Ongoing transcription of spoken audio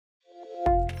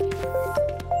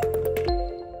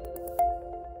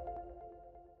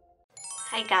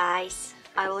Hi guys,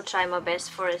 I will try my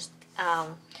best for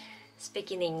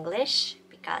speaking English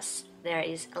because there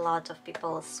is a lot of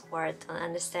people who don't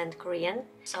understand Korean.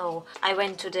 So I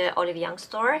went to the Olive Young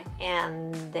store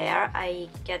and there I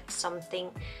get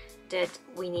something that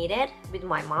we needed with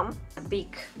my mom. A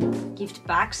big gift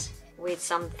box with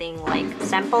something like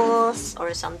samples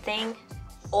or something.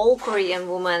 All Korean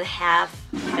women have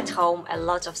at home a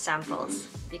lot of samples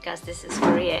because this is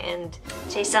Korea. And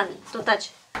Jason, don't touch.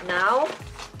 Now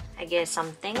I get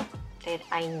something that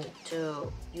I need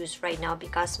to use right now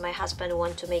because my husband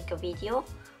wants to make a video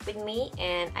with me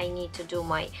and I need to do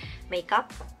my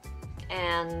makeup,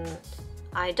 and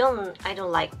I don't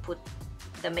like put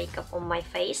the makeup on my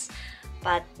face.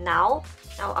 But now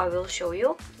I will show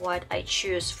you what I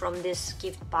choose from this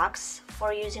gift box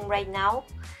for using right now.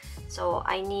 So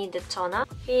I need the toner,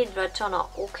 Hydra toner.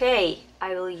 Okay,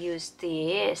 I will use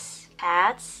this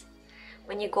pads.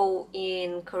 When you go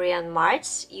in Korean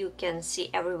marts, you can see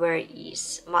everywhere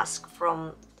is mask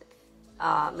from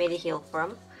Mediheal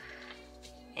firm.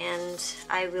 And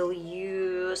I will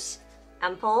use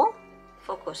ample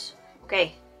focus.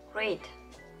 Okay, great.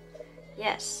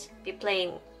 Yes, be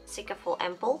playing Sikaful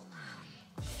ample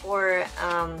for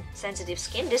sensitive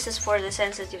skin. This is for the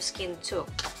sensitive skin too.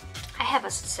 I have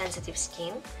a sensitive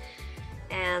skin,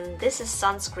 and this is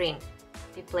sunscreen.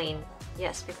 Be plain.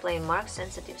 Yes, be plain mark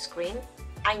sensitive screen.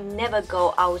 I never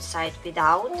go outside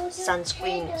without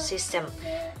sunscreen system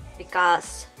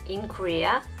because in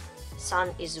Korea sun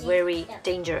is very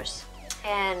dangerous.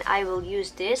 And I will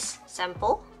use this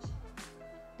sample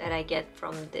that I get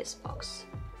from this box.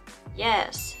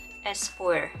 Yes,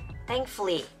 S4.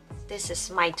 Thankfully, this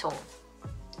is my tone.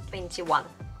 21.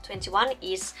 21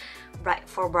 is bright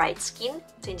for bright skin,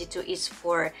 22 is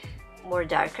for more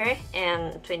darker,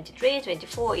 and 23,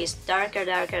 24 is darker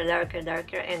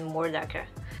and more darker.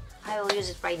 I will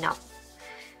use it right now.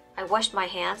 I washed my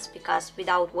hands because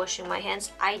without washing my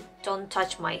hands I don't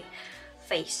touch my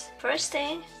face. First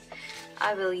thing,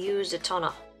 I will use the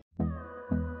toner.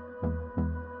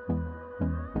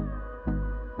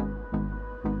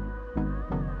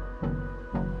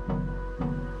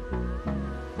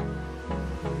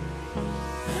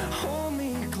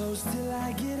 Till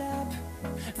I get up,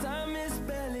 time is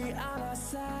barely on our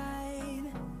side.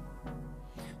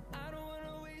 I don't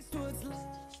wanna waste what's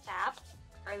left. Tab.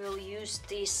 I will use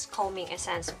this combing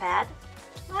essence pad.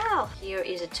 Wow, here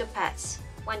is 2 pads.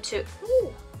 1, 2.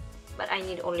 Ooh, but I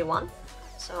need only 1.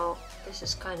 So this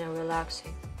is kind of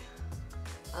relaxing.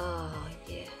 Oh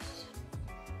yes.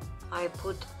 I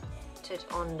put it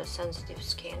on the sensitive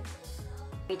skin.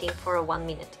 Waiting for 1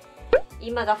 minute.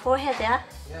 이마가 forehead야?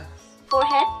 Yeah.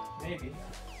 Forehead? Maybe.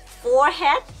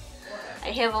 Forehead?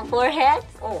 I have a forehead?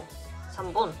 Oh,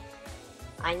 3분.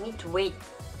 I need to wait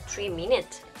 3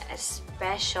 minutes. A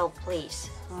special place.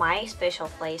 My special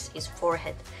place is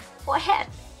forehead. Forehead.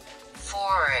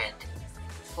 Forehead.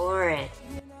 Forehead.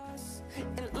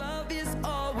 And love is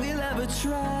all we'll ever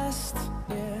trust.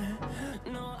 Yeah.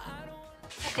 No, I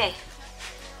don't. Okay,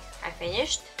 I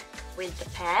finished with the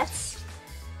pads.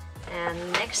 And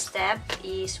next step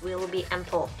will be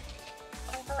ample.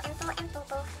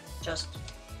 Just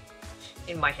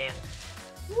in my hand.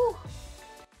 Woo.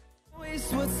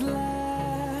 Waste what's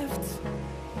left.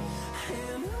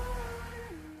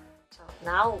 So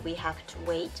now we have to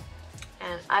wait,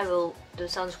 and I will do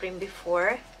sunscreen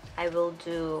before I will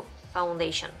do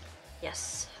foundation.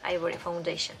 Yes, I wear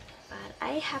foundation, but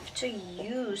I have to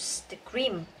use the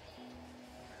cream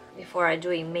before I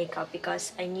doing makeup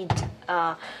because I need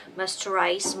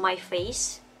moisturize my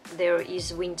face. There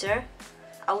is winter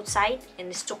outside and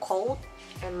it's too cold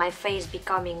and my face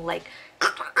becoming like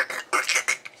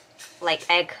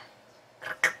egg.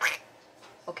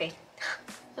 Okay.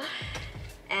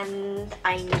 And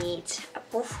I need a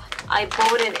poof. I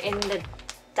bought it in the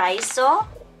Daiso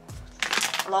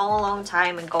long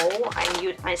time ago.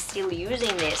 I still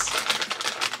using this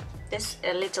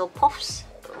little puffs.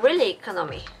 Really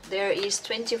economy. There is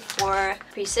 24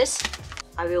 pieces.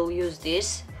 I will use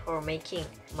this for making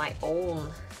my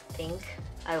own thing.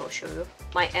 I will show you.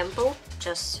 My ample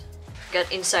just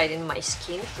got inside in my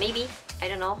skin. Maybe, I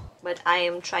don't know, but I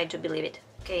am trying to believe it.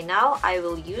 Okay, now I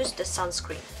will use the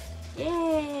sunscreen.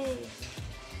 Yay!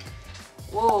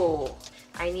 Whoa,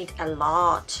 I need a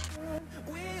lot.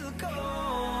 We'll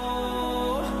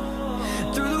go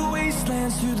through the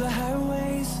wastelands, through the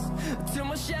highways, till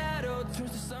my shadow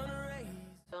turns to sun rays.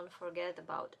 Don't forget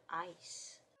about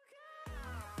ice.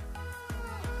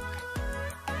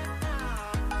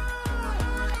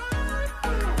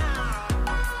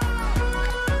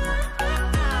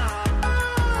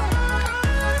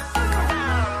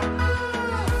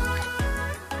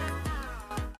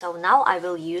 now I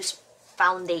will use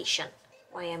foundation.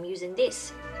 Why I'm using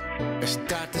this? I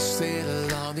start to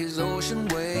sail on these ocean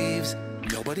waves.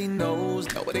 Nobody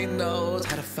knows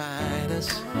how to find us.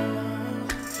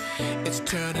 It's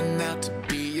turning out to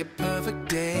be a perfect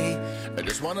day. I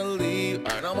just wanna leave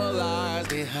our normal lives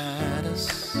behind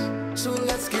us. So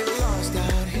let's get lost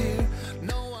out here.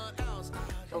 No one else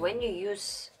out here. So when you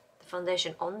use the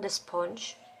foundation on the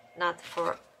sponge, not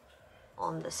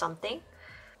on the something,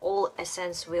 all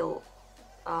essence will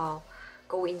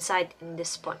go inside in the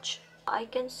sponge. I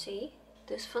can see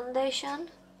this foundation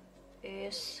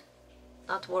is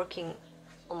not working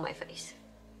on my face,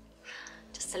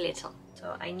 just a little.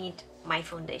 So I need my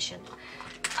foundation.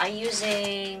 I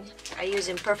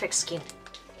using Perfect Skin.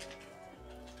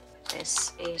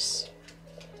 This is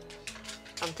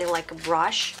something like a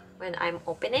brush. When I'm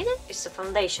opening it, it's a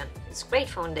foundation. It's great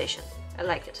foundation. I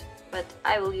like it. But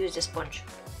I will use the sponge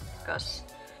because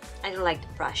I don't like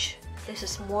the brush. This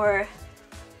is more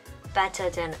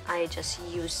better than I just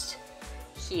used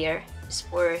here. It's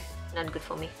more not good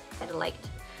for me. I don't like it.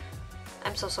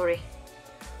 I'm so sorry.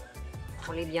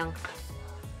 Olive Young.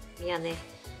 미안해.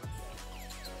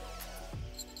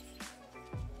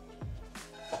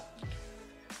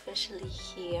 Especially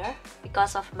here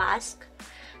because of mask.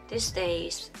 These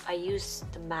days I use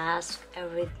the mask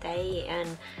every day and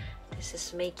this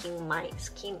is making my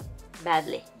skin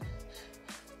badly.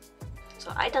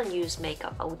 So I don't use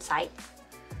makeup outside,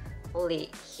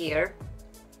 only here,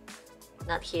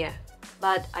 not here.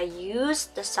 But I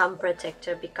use the sun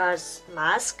protector because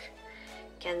mask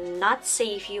cannot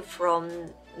save you from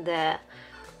the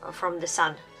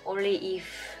sun. Only if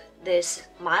this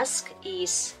mask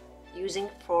is using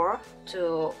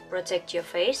to protect your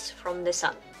face from the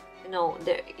sun. You know,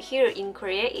 here in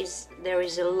Korea there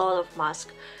is a lot of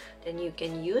mask that you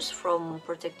can use from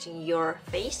protecting your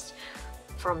face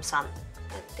from sun.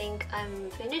 I think I'm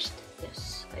finished.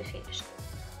 Yes, I finished.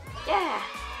 Yeah,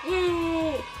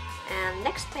 yay! And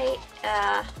next day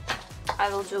I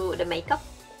will do the makeup.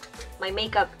 My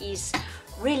makeup is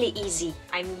really easy.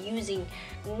 I'm using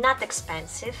not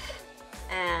expensive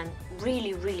and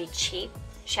really cheap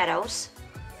shadows.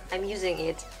 I'm using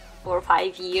it for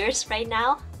 5 years right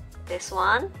now. This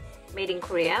one made in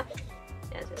Korea.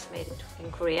 Yes, it's made in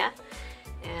Korea.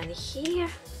 And here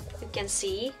you can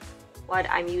see what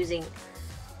I'm using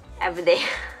every day.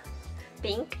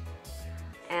 Pink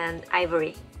and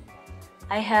ivory.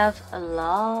 I have a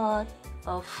lot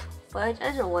of, but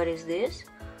I don't know what is this,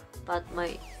 but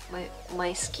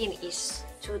my skin is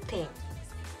too thin.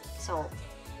 So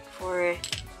for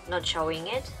not showing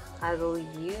it, I will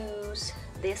use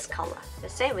this color. The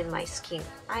same with my skin.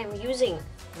 I'm using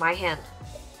my hand.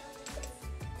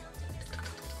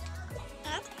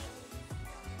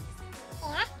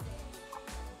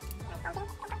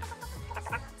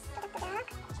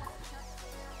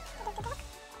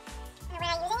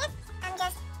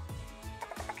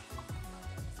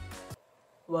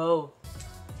 Whoa.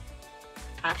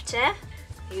 After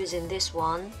using this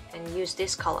one and use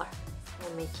this color,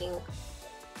 I'm making,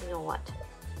 you know what?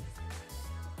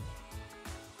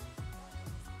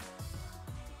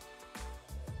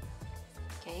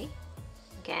 Okay,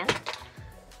 again.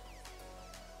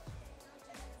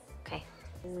 Okay,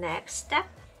 next step,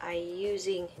 I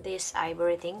using this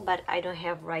ivory thing, but I don't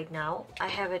have right now. I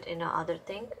have it in another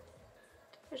thing.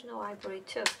 There's no ivory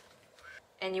too.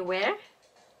 Anywhere?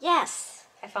 Yes,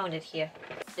 I found it here.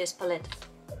 This palette.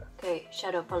 Okay,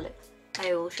 shadow palette.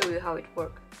 I will show you how it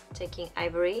works. Taking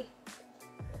ivory.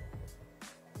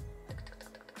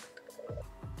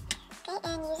 Okay,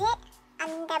 and use it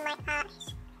under my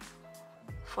eyes.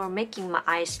 For making my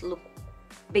eyes look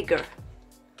bigger.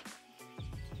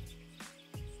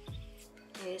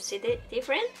 Can you see the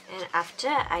difference? And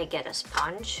after I get a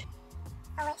sponge.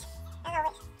 Always, and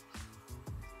always.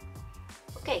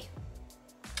 Okay.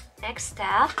 Next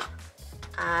step,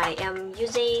 I am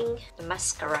using the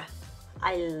mascara.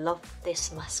 I love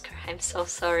this mascara. I'm so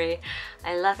sorry.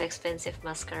 I love expensive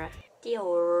mascara.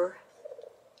 Dior.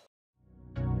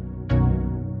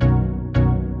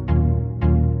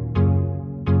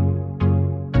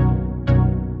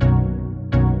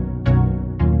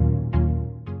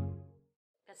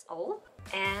 That's all.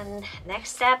 And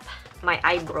next step, my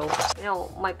eyebrow. You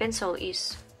know, my pencil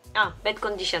is bad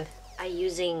condition. I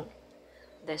using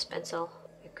this pencil,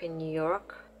 like in New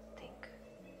York, I think.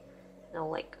 No,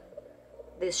 like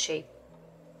this shape.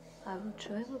 I will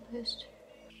try my best.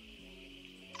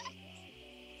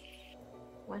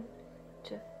 1,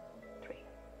 2, 3.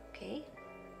 Okay.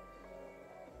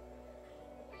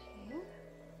 Here.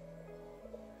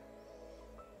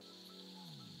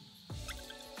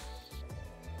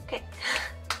 Okay.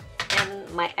 And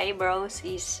my eyebrows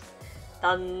is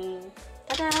done.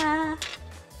 Ta-da! And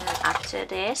after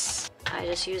this, I'm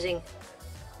just using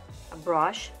a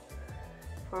brush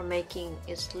for making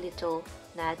it little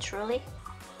naturally.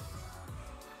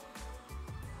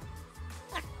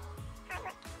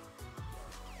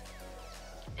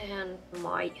 And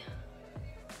my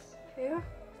hair.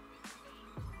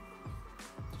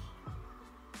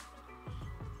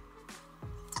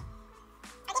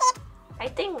 I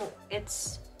think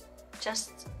it's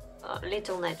just a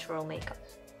little natural makeup.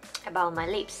 About my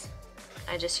lips,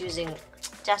 I'm just using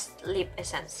just lip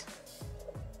essence.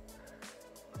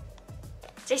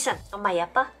 Jason, 엄마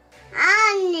예뻐?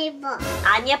 안 입어.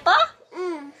 안 예뻐?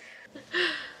 응.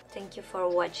 Thank you for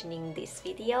watching this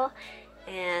video,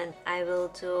 and I will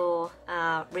do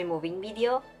a removing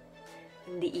video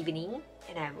in the evening,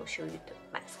 and I will show you the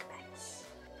mask packs.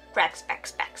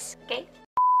 Okay?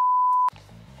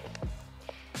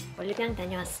 올리브영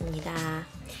다녀왔습니다.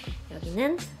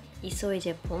 여기는 이소의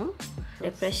제품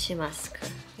레프레쉬 마스크.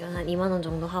 이건 한 2만원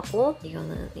정도 하고,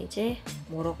 이거는 이제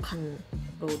모로칸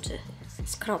로즈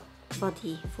스크럽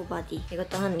바디, 풀바디.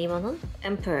 이것도 한 2만원.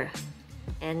 앰플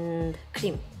앤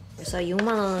크림. 그래서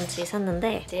 6만원어치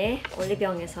샀는데 이제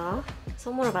올리브영에서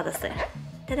선물을 받았어요.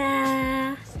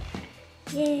 따다!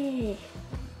 예!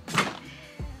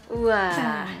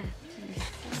 우와!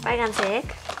 빨간색.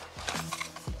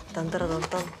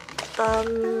 딴따라딴딴.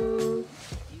 딴.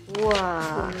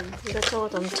 우와,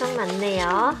 이것저것 엄청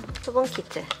많네요. 수분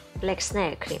키트, 블랙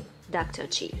스네일 크림, 닥터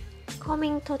G,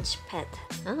 커밍 터치 패드.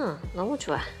 아, 너무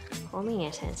좋아. 커밍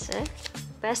에센스,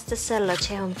 베스트셀러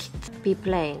체험 키트,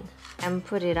 비플레인,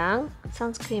 앰플이랑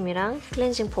선스크림이랑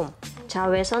클렌징 폼,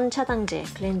 자외선 차단제,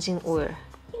 클렌징 오일,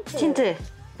 틴트,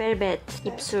 벨벳,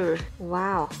 입술.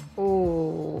 와우,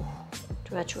 오,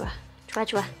 좋아.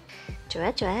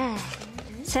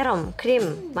 세럼,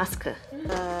 크림, 마스크.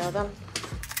 짜잔.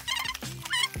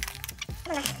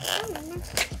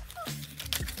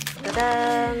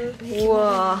 짜잔.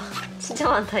 우와, 진짜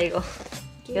많다 이거.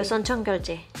 여선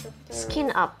청결제,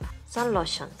 스킨업,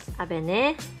 선로션,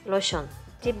 아베네 로션,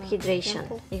 딥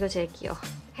히드레이션. 이거 제일 귀여워.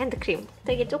 핸드크림,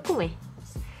 되게 조그매.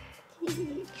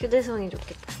 휴대성이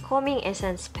좋겠다. 커밍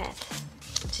에센스 패드,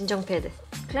 진정 패드,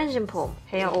 클렌징 폼,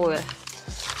 헤어 오일.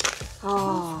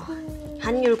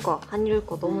 한율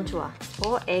거 너무 좋아.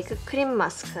 에그 크림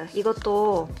마스크.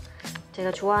 이것도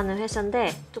제가 좋아하는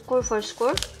회사인데 Too for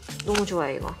School 너무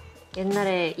좋아요. 이거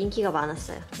옛날에 인기가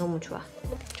많았어요. 너무 좋아.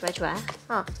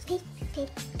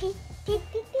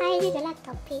 아이들이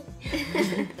락토피.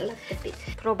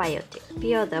 프로바이오틱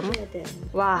비어덤.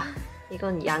 와,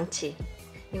 이건 양치.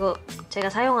 이거 제가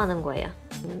사용하는 거예요.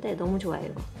 근데 너무 좋아요.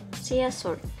 이거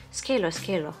시아솔 스케일러.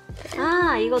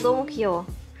 아, 이거 너무 귀여워.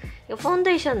 이거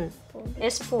파운데이션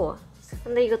S4.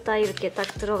 근데 이거 딱 이렇게 딱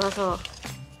들어가서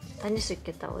다닐 수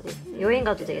있겠다. 어디 여행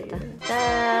가도 되겠다.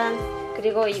 짠.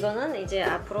 그리고 이거는 이제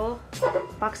앞으로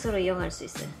박스로 이용할 수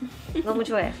있어요. 너무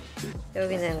좋아요.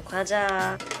 여기는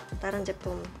과자, 다른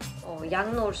제품,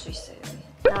 약 넣을 수 있어요. 여기.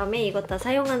 다음에 이거 다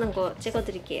사용하는 거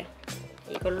찍어드릴게요.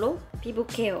 이걸로 피부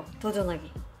케어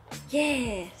도전하기.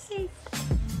 예.